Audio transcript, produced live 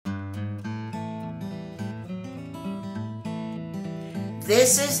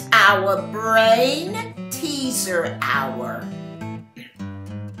this is our brain teaser hour.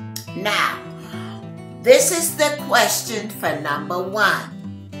 Now, this is the question for number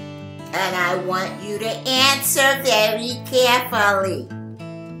 1, and I want you to answer very carefully.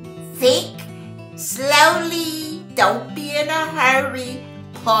 Think slowly, don't be in a hurry.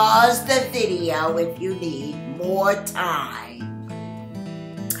 Pause the video if you need more time.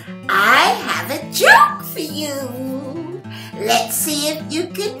 I have a joke for you. Let's see if you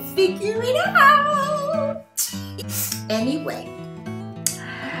can figure it out. Anyway,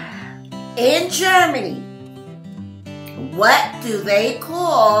 in Germany, what do they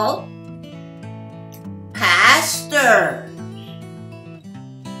call pastors?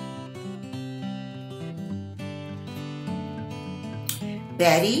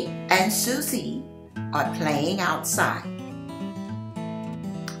 Betty and Susie are playing outside.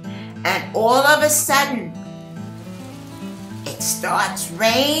 And all of a sudden, it starts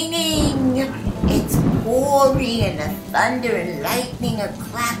raining. It's pouring and the thunder and lightning are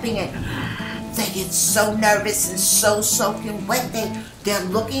clapping and they get so nervous and so soaking wet. They're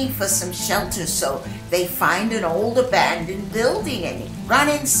looking for some shelter, so they find an old abandoned building and run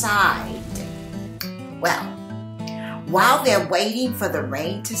inside. Well, while they're waiting for the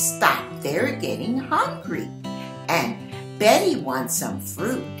rain to stop, they're getting hungry. And Betty wants some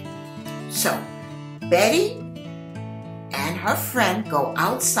fruit. So Betty and her friend go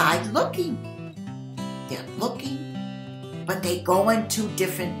outside looking. They're looking, but they go in 2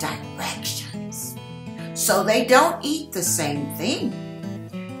 different directions. So they don't eat the same thing.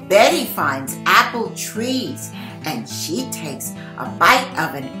 Betty finds apple trees and she takes a bite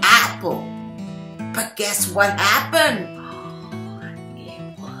of an apple. But guess what happened?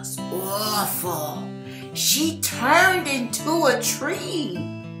 It was awful. She turned into a tree.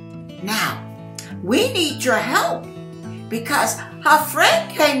 Now, we need your help because her friend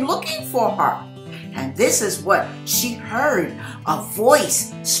came looking for her. And this is what she heard. A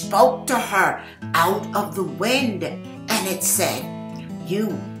voice spoke to her out of the wind, and it said,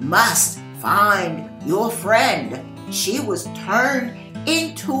 "You must find your friend. She was turned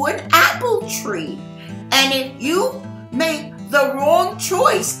into an apple tree. And if you make the wrong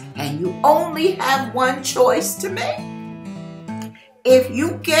choice, and you only have one choice to make, if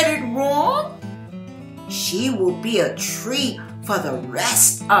you get it wrong, she will be a tree for the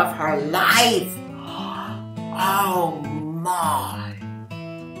rest of her life." Oh my!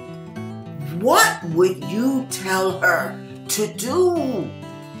 What would you tell her to do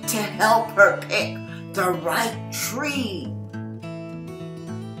to help her pick the right tree?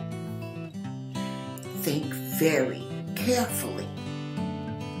 Think very carefully.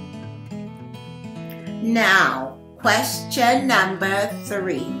 Now, question number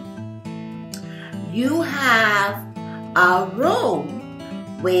 3. You have a room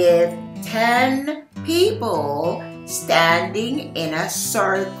with 10 people standing in a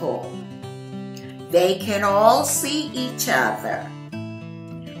circle. They can all see each other.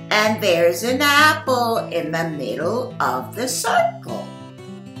 And there's an apple in the middle of the circle.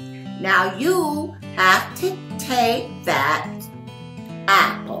 Now you have to take that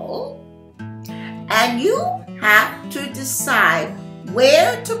apple and you have to decide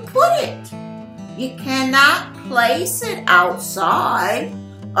where to put it. You cannot place it outside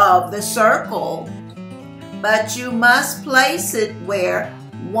of the circle, but you must place it where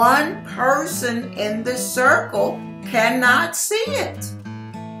one person in the circle cannot see it.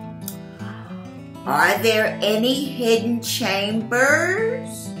 Are there any hidden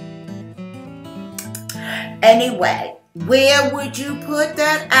chambers? Anyway, where would you put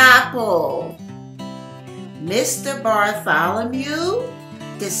that apple? Mr. Bartholomew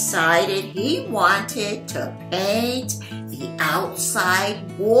decided he wanted to paint the outside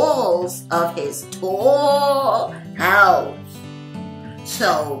walls of his tall house.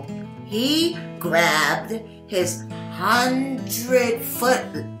 So he grabbed his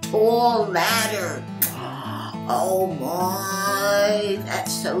 100-foot tall ladder. Oh my,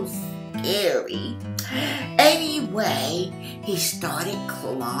 that's so scary. Anyway, he started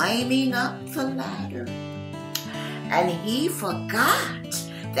climbing up the ladder. And he forgot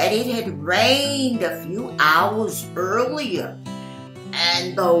that it had rained a few hours earlier.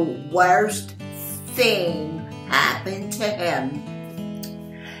 And the worst thing happened to him.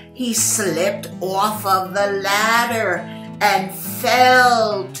 He slipped off of the ladder and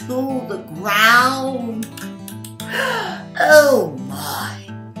fell to the ground. Oh my,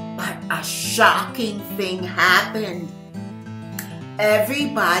 but a shocking thing happened.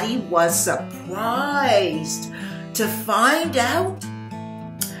 Everybody was surprised to find out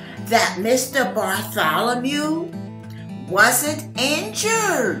that Mr. Bartholomew wasn't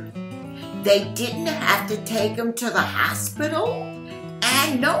injured. They didn't have to take him to the hospital.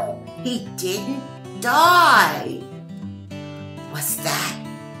 And no, he didn't die. Was that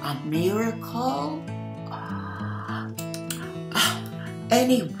a miracle?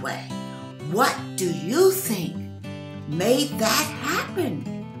 Anyway, what do you think made that happen?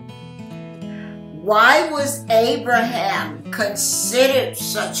 Why was Abraham considered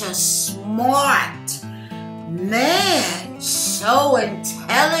such a smart man, so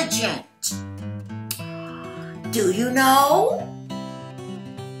intelligent? Do you know?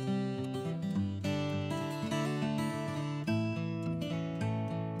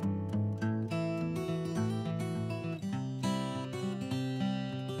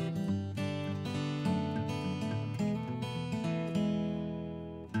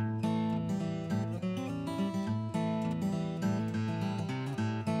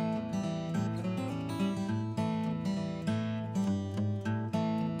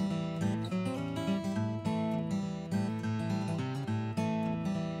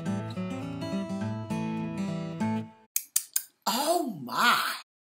 Oh my!